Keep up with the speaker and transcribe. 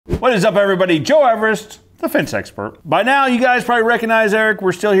What is up, everybody? Joe Everest, the fence expert. By now, you guys probably recognize Eric.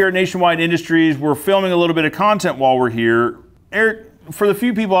 We're still here at Nationwide Industries. We're filming a little bit of content while we're here. Eric, for the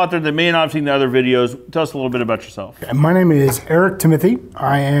few people out there that may not have seen the other videos, tell us a little bit about yourself. My name is Erik Timothy.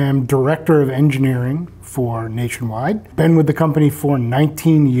 I am Director of Engineering for Nationwide. Been with the company for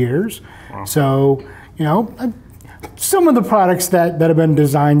 19 years. Wow. So, you know, some of the products that have been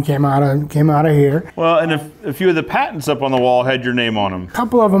designed came out of here. Well, and a few of the patents up on the wall had your name on them. A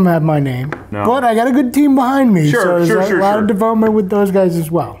couple of them have my name, but I got a good team behind me, so there's a lot of development with those guys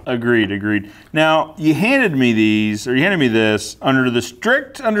as well. Agreed. Now, you handed me this under the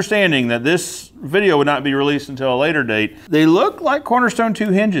strict understanding that this video would not be released until a later date. They look like Cornerstone 2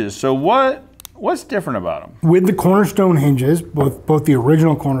 hinges, so what's different about them? With the Cornerstone hinges, both the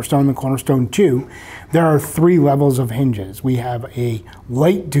original Cornerstone and the Cornerstone 2, there are 3 levels of hinges. We have a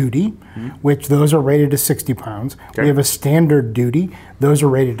light duty, which those are rated to 60 pounds. Okay. We have a standard duty, those are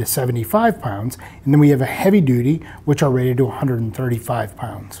rated to 75 pounds. And then we have a heavy duty, which are rated to 135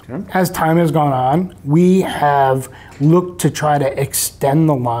 pounds. Okay. As time has gone on, we have looked to try to extend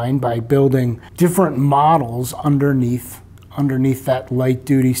the line by building different models underneath that light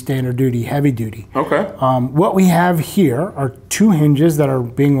duty, standard duty, heavy duty. Okay. What we have here are 2 hinges that are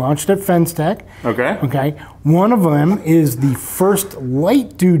being launched at Fence Tech. Okay. One of them is the first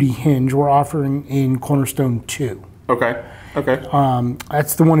light duty hinge we're offering in Cornerstone 2. Okay.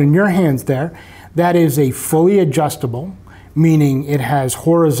 That's the one in your hands there. That is a fully adjustable, meaning it has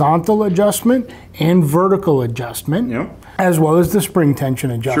horizontal adjustment and vertical adjustment, as well as the spring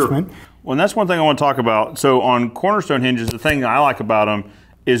tension adjustment. Sure. Well, and that's one thing I want to talk about. So on Cornerstone hinges, the thing I like about them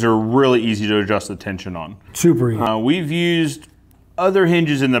is they're really easy to adjust the tension on. Super easy. We've used other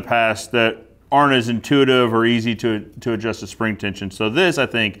hinges in the past that aren't as intuitive or easy to adjust the spring tension. So this, I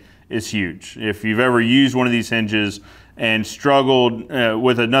think, is huge. If you've ever used one of these hinges and struggled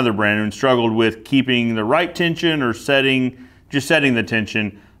with another brand and struggled with keeping the right tension or setting the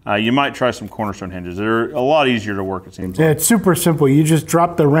tension, you might try some Cornerstone hinges. They're a lot easier to work, it seems like. It's super simple. You just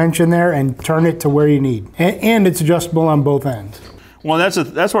drop the wrench in there and turn it to where you need. And it's adjustable on both ends. Well,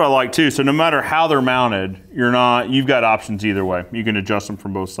 that's what I like too. So no matter how they're mounted, you've got options either way. You can adjust them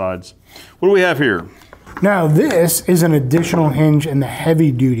from both sides. What do we have here? Now this is an additional hinge in the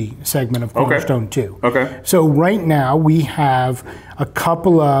heavy duty segment of Cornerstone 2. Okay. So right now we have a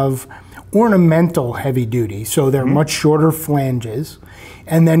couple of ornamental heavy duty. So they're much shorter flanges.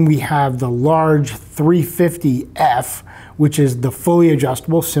 And then we have the large 350F, which is the fully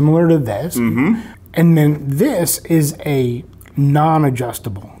adjustable, similar to this. And then this is a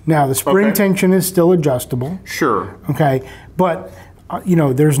non-adjustable. Now the spring tension is still adjustable. Sure. Okay, but you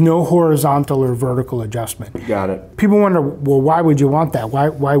know, there's no horizontal or vertical adjustment. Got it. People wonder, well, why would you want that?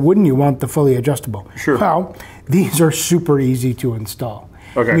 Why wouldn't you want the fully adjustable? Sure. Well, these are super easy to install.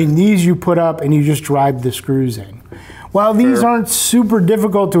 Okay. I mean, these you put up and you just drive the screws in. While these aren't super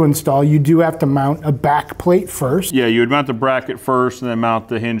difficult to install, you do have to mount a back plate first. Yeah, you would mount the bracket first and then mount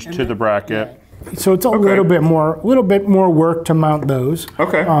the hinge to the bracket. So it's a little bit more work to mount those.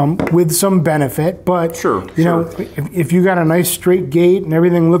 Okay. With some benefit, but you know, if you got a nice straight gate and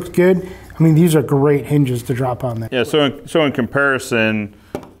everything looks good, I mean, these are great hinges to drop on there. Yeah. So in comparison,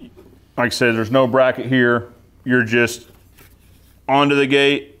 like I said, there's no bracket here. You're just onto the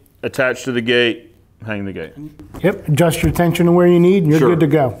gate, attached to the gate. Hang the gate. Yep, adjust your tension to where you need and you're good to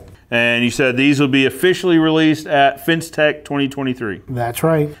go. And you said these will be officially released at Fence Tech 2023. That's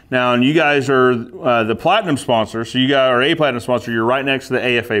right. Now, and you guys are the platinum sponsor, so you guys are a platinum sponsor. You're right next to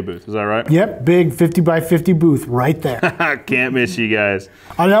the AFA booth, is that right? Yep, big 50 by 50 booth right there. Can't miss you guys.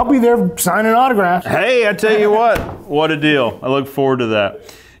 And I'll be there signing autographs. Hey, I tell you what a deal. I look forward to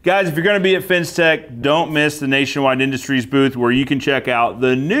that. Guys, if you're going to be at Fence Tech, don't miss the Nationwide Industries booth where you can check out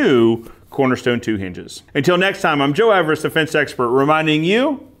the new Cornerstone 2 hinges. Until next time, I'm Joe Everest, the fence expert, reminding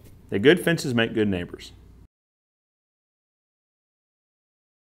you that good fences make good neighbors.